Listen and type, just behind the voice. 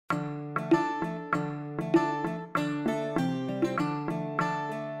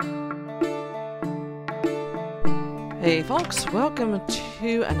Hey folks, welcome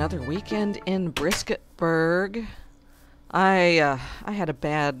to another weekend in Brisketburg. I had a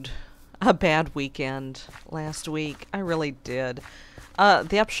bad weekend last week. I really did.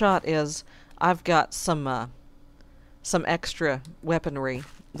 The upshot is I've got some extra weaponry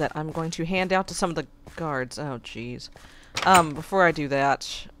that I'm going to hand out to some of the guards. Oh jeez. Before I do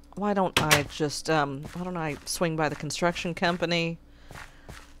that, why don't I swing by the construction company?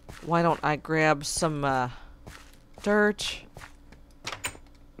 Why don't I grab some dirt?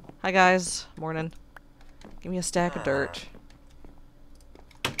 Hi guys, morning. Give me a stack of dirt.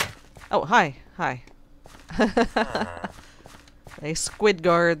 Oh, hi. A squid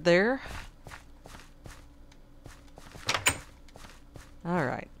guard there.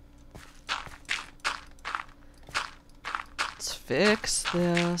 Alright. Let's fix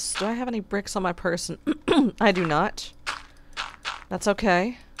this. Do I have any bricks on my person? I do not. That's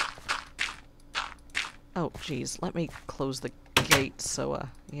okay. Oh, geez. Let me close the gate so,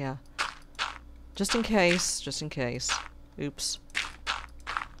 yeah. Just in case. Oops.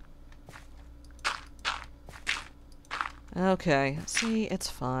 Okay. See, it's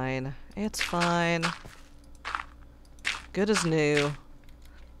fine. It's fine. Good as new.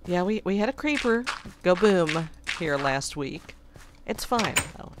 Yeah, we had a creeper go boom here last week. It's fine.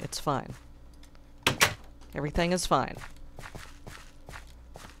 Oh, it's fine. Everything is fine.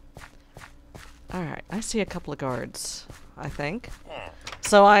 Alright, I see a couple of guards, I think.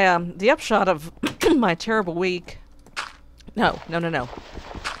 So the upshot of my terrible week... No.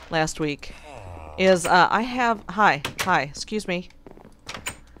 Last week is, I have... Hi, excuse me.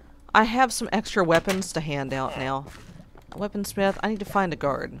 I have some extra weapons to hand out now. Weaponsmith, I need to find a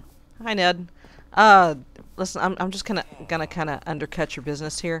guard. Hi, Ned. Listen, I'm just gonna kind of undercut your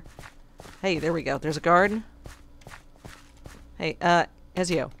business here. Hey, there we go. There's a guard. Hey,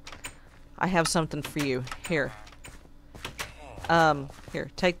 Ezio. I have something for you. Here.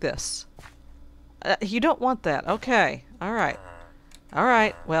 Here, take this. You don't want that. Okay. Alright.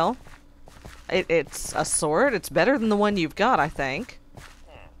 Alright, well. It's a sword. It's better than the one you've got, I think.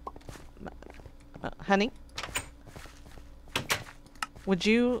 Honey? Would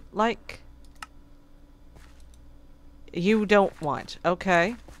you like... You don't want.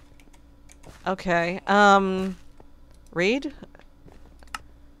 Okay. Okay. Reed?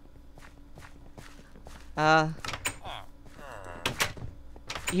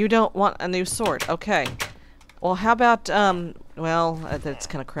 You don't want a new sword. Okay. Well, how about, well, that's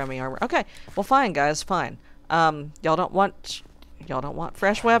kind of crummy armor. Okay. Well, fine, guys. Fine. Y'all don't want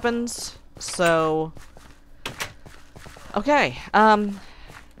fresh weapons, so... Okay.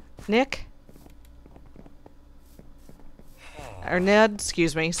 Nick? Or Ned?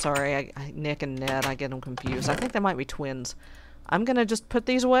 Excuse me. Sorry. Nick and Ned, I get them confused. I think they might be twins. I'm gonna just put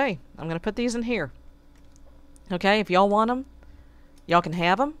these away. I'm gonna put these in here. Okay, if y'all want them, y'all can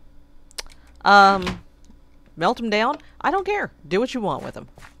have them. Melt them down. I don't care. Do what you want with them.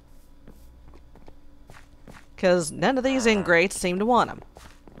 Because none of these ingrates seem to want them.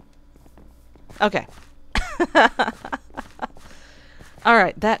 Okay.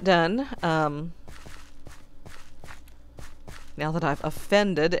 Alright, that done. Now that I've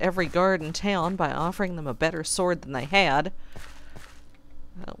offended every guard in town by offering them a better sword than they had.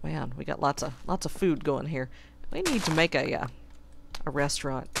 Oh man, we got lots of food going here. We need to make a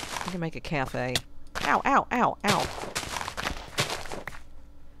restaurant. We need to make a cafe. Ow, ow, ow, ow.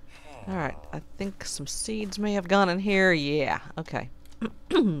 Alright, I think some seeds may have gone in here. Yeah, okay.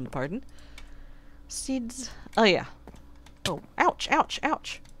 Pardon. Seeds. Oh, yeah. Oh, ouch, ouch,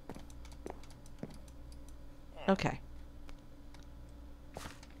 ouch. Okay.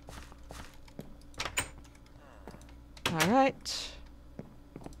 Alright.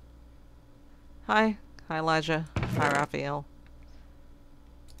 Hi. Hi, Elijah. Hi, Raphael.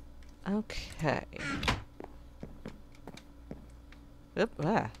 Okay. Oop,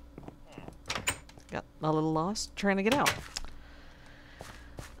 got a little lost trying to get out.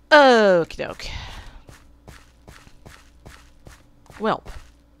 Okie doke. Welp.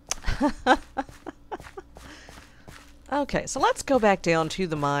 Okay, so let's go back down to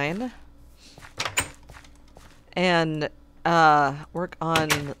the mine and work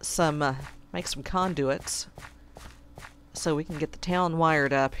on some make some conduits so we can get the town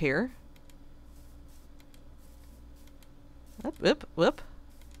wired up here. Whoop.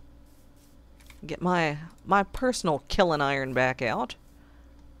 Get my personal killing iron back out.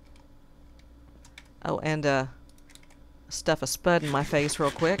 Oh, and stuff a spud in my face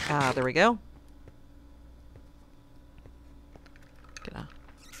real quick. Ah, there we go. Get a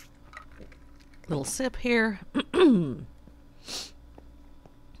little sip here.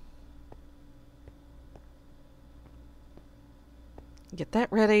 Get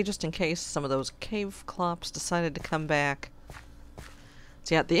that ready just in case some of those cave clops decided to come back.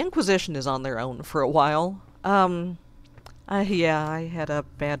 So yeah, the Inquisition is on their own for a while. Yeah, I had a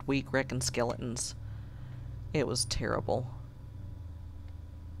bad week wrecking skeletons. It was terrible.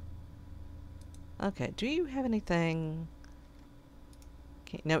 Okay, do you have anything?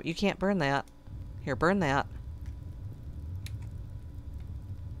 Okay, no, you can't burn that. Here, burn that.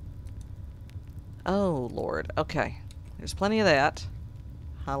 Oh, Lord. Okay. There's plenty of that.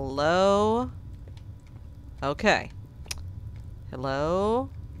 Hello? Okay. Hello?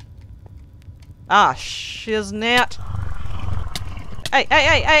 Ah, shiznit! Hey, hey,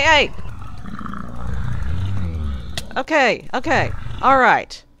 hey, hey, hey! Okay, okay.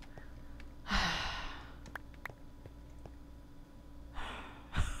 Alright.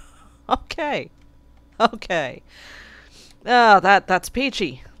 Okay. Okay. Oh, that's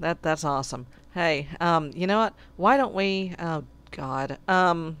peachy. That's awesome. Hey, you know what? Why don't we... Oh, God.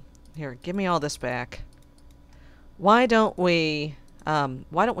 Here, give me all this back. Why don't we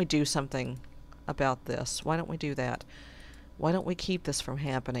do something about this? Why don't we do that? Why don't we keep this from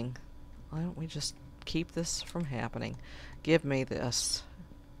happening? Why don't we just keep this from happening? Give me this.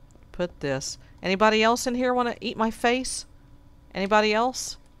 Put this. Anybody else in here want to eat my face? Anybody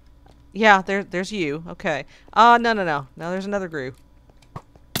else? Yeah, there's you. Okay. No, no, no. No, there's another Gru.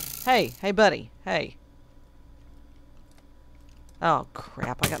 Hey, hey, buddy. Hey. Oh,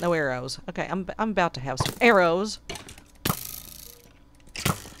 crap. I got no arrows. Okay, I'm about to have some arrows.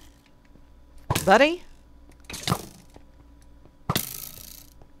 Buddy?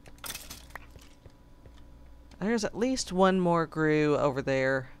 There's at least one more Gru over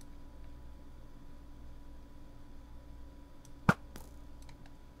there.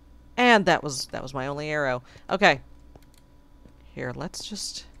 And that was my only arrow. Okay. Here, let's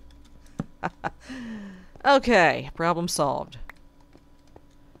just... Okay, problem solved.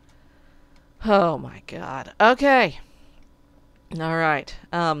 Oh my god. Okay. Alright.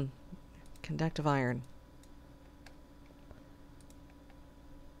 Conductive iron.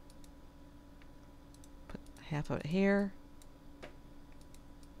 Put half of it here.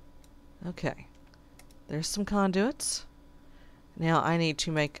 Okay. There's some conduits. Now I need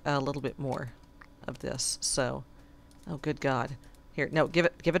to make a little bit more of this. So, oh good god. Here, no, give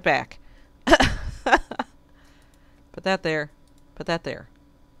it back. Put that there. Put that there.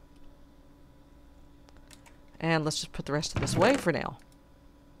 And let's just put the rest of this away for now.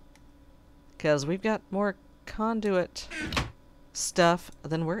 Because we've got more conduit stuff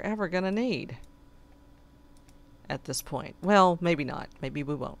than we're ever going to need. At this point. Well, maybe not. Maybe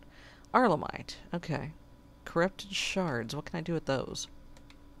we won't. Arlemite. Okay. Corrupted shards. What can I do with those?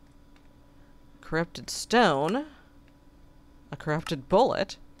 Corrupted stone. A corrupted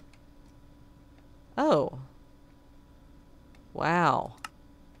bullet. Oh. Wow.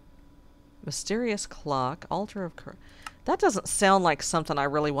 Mysterious clock. Altar of... That doesn't sound like something I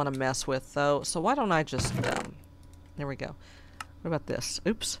really want to mess with, though. So why don't I just... there we go. What about this?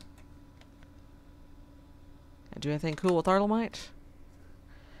 Oops. Can I do anything cool with Arlemite?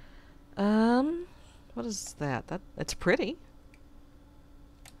 What is that? It's pretty.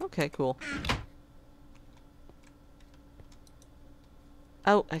 Okay, cool.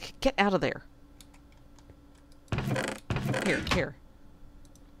 Oh, get out of there. Here.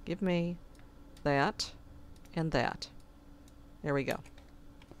 Give me that and that. There we go.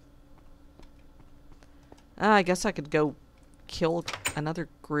 I guess I could go kill another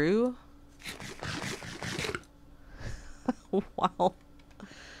Gru while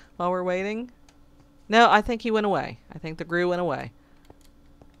we're waiting. No, I think he went away. I think the Gru went away.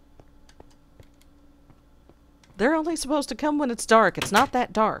 They're only supposed to come when it's dark. It's not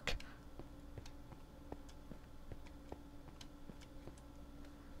that dark.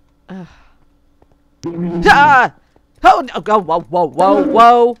 Ah! Oh, no. Oh, whoa, whoa, whoa,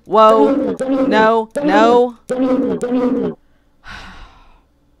 whoa, whoa. No, no.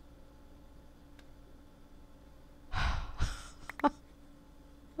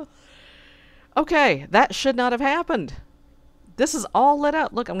 Okay, that should not have happened. This is all lit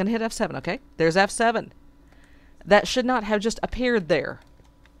up. Look, I'm going to hit F7, okay? There's F7. That should not have just appeared there.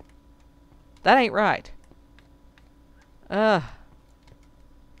 That ain't right.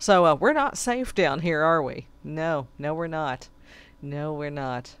 So, we're not safe down here, are we? No. No, we're not. No, we're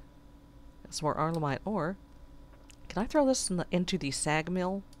not. Some more Arlemite ore. Can I throw this into the sag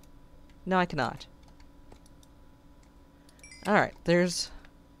mill? No, I cannot. Alright, there's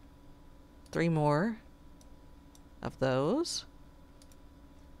 3 more of those.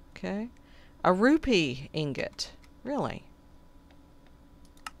 Okay. A rupee ingot. Really?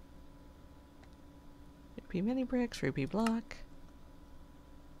 Rupee mini bricks, rupee block.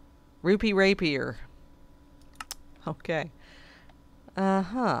 Rupee rapier. Okay.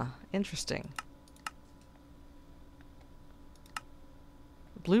 Uh-huh. Interesting.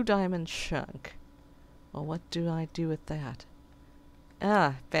 Blue diamond chunk. Well, what do I do with that?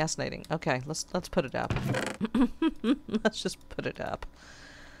 Ah, fascinating. Okay, let's put it up. Let's just put it up.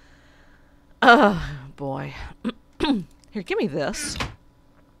 Oh, boy. Here, give me this.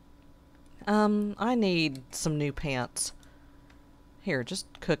 I need some new pants. Here, just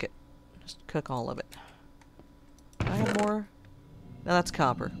cook it. Just cook all of it. Do I have more? No, that's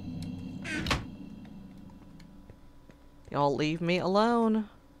copper. Y'all leave me alone.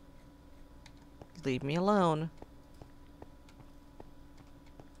 Leave me alone.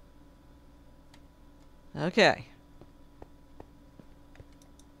 Okay.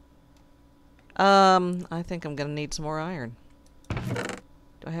 I think I'm gonna need some more iron.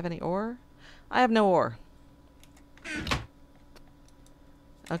 Do I have any ore? I have no ore.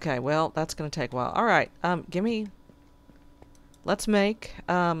 Okay, well, that's gonna take a while. Alright, give me... Let's make,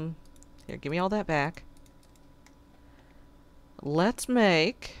 here, give me all that back. Let's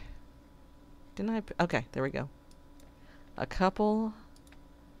make... Didn't I... Okay, there we go. A couple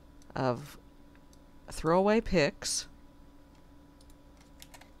of throwaway picks.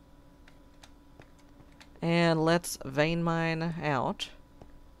 And let's vein mine out.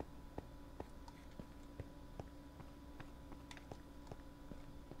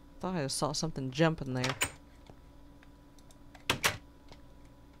 Thought I saw something jumping there.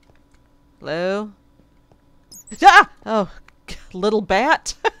 Hello? Ah! Oh, little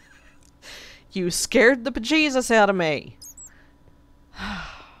bat. You scared the bejesus out of me.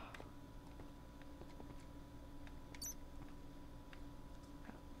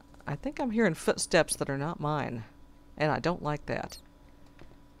 I think I'm hearing footsteps that are not mine. And I don't like that.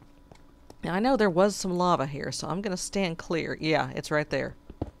 Now, I know there was some lava here, so I'm going to stand clear. Yeah, it's right there.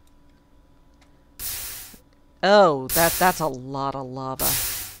 Oh, that's a lot of lava.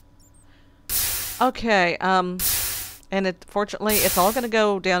 Okay, and fortunately, it's all going to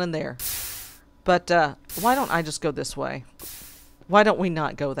go down in there. But, why don't I just go this way? Why don't we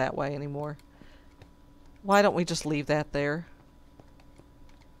not go that way anymore? Why don't we just leave that there?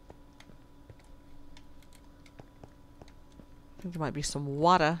 I think there might be some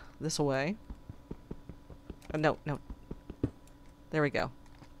water this way. Oh, no, no. There we go.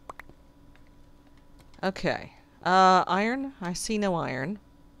 Okay. Iron? I see no iron.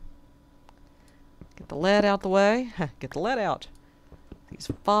 Get the lead out the way. Get the lead out.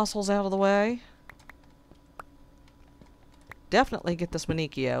 These fossils out of the way. Definitely get this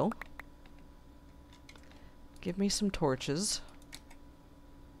Manicchio. Give me some torches.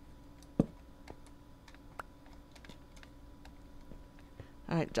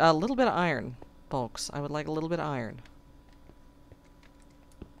 Alright, a little bit of iron, folks. I would like a little bit of iron.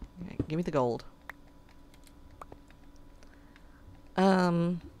 Okay, give me the gold.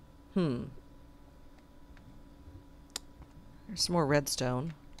 There's some more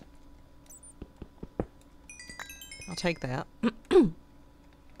redstone. I'll take that.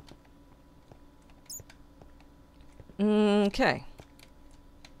 Okay.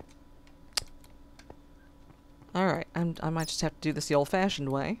 Alright, I might just have to do this the old-fashioned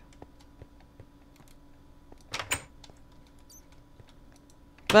way.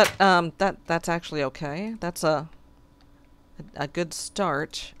 But, that's actually okay. That's a good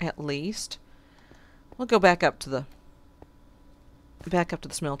start, at least. We'll go back up to the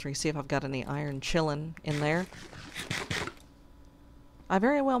smeltery, see if I've got any iron chilling in there. I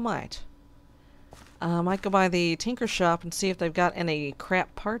very well might. Might go by the tinker shop and see if they've got any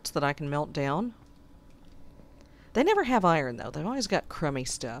crap parts that I can melt down. They never have iron, though. They've always got crummy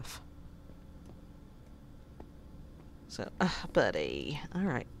stuff. So, buddy.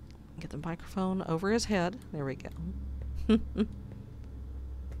 Alright. Get the microphone over his head. There we go.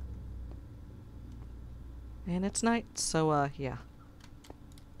 And it's night, so, yeah.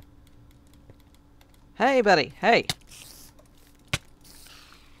 Hey, buddy. Hey.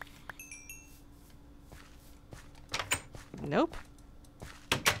 Nope.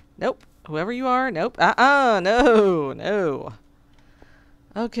 Nope. Whoever you are, nope. No, no.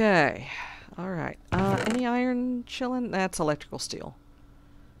 Okay. Alright. Any iron chillin'? That's electrical steel.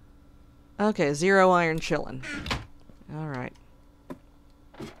 Okay, 0 iron chillin'. Alright.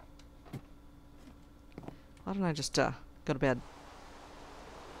 Why don't I just, go to bed?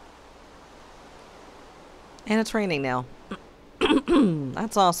 And it's raining now.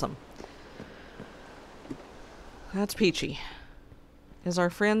 That's awesome. That's peachy. Is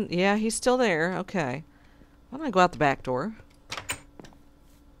our friend... Yeah, he's still there. Okay. Why don't I go out the back door?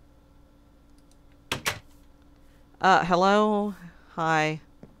 Hello? Hi.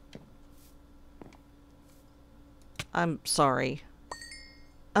 I'm sorry.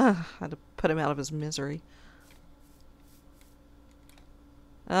 I had to put him out of his misery.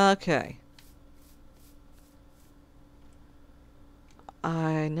 Okay.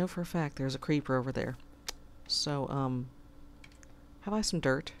 I know for a fact there's a creeper over there. So, have I some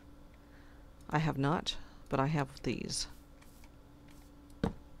dirt? I have not, but I have these.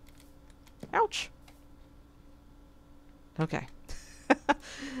 Ouch! Okay.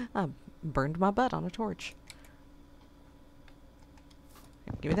 I burned my butt on a torch.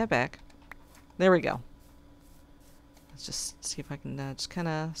 Give me that back. There we go. Let's just see if I can just kind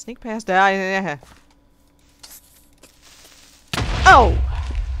of sneak past. Oh!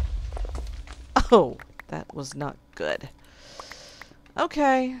 Oh! That was not good.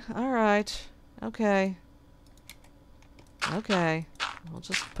 Okay. Alright. Okay. Okay. We'll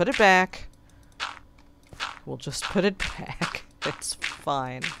just put it back. We'll just put it back. It's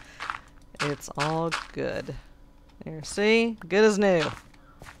fine. It's all good. There, see? Good as new.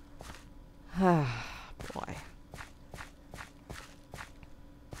 Ah, boy.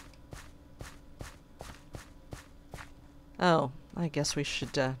 Oh, I guess we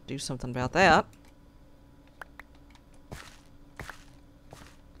should do something about that.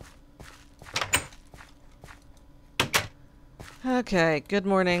 Okay, good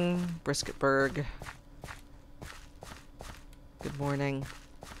morning, Brisketburg. Good morning.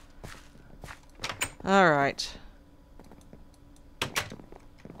 Alright.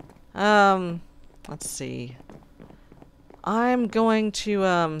 Let's see. I'm going to,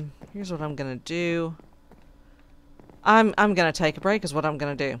 here's what I'm gonna do. I'm gonna take a break is what I'm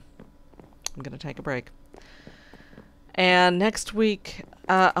gonna do. I'm gonna take a break. And next week,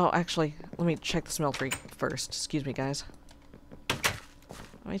 oh, actually, let me check the smeltery first. Excuse me, guys.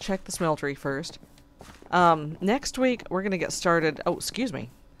 Let me check the smeltery first. Next week, we're gonna get started. Oh, excuse me.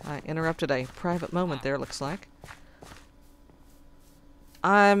 I interrupted a private moment there, looks like.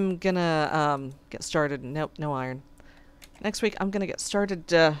 I'm gonna, get started. Nope, no iron. Next week, I'm gonna get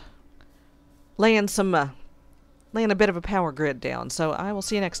started, laying a bit of a power grid down. So I will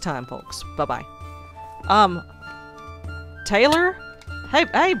see you next time, folks. Bye-bye. Taylor? Hey,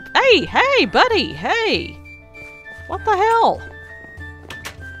 buddy! Hey! What the hell?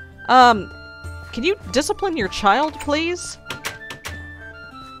 Can you discipline your child, please?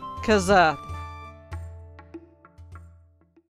 'Cause,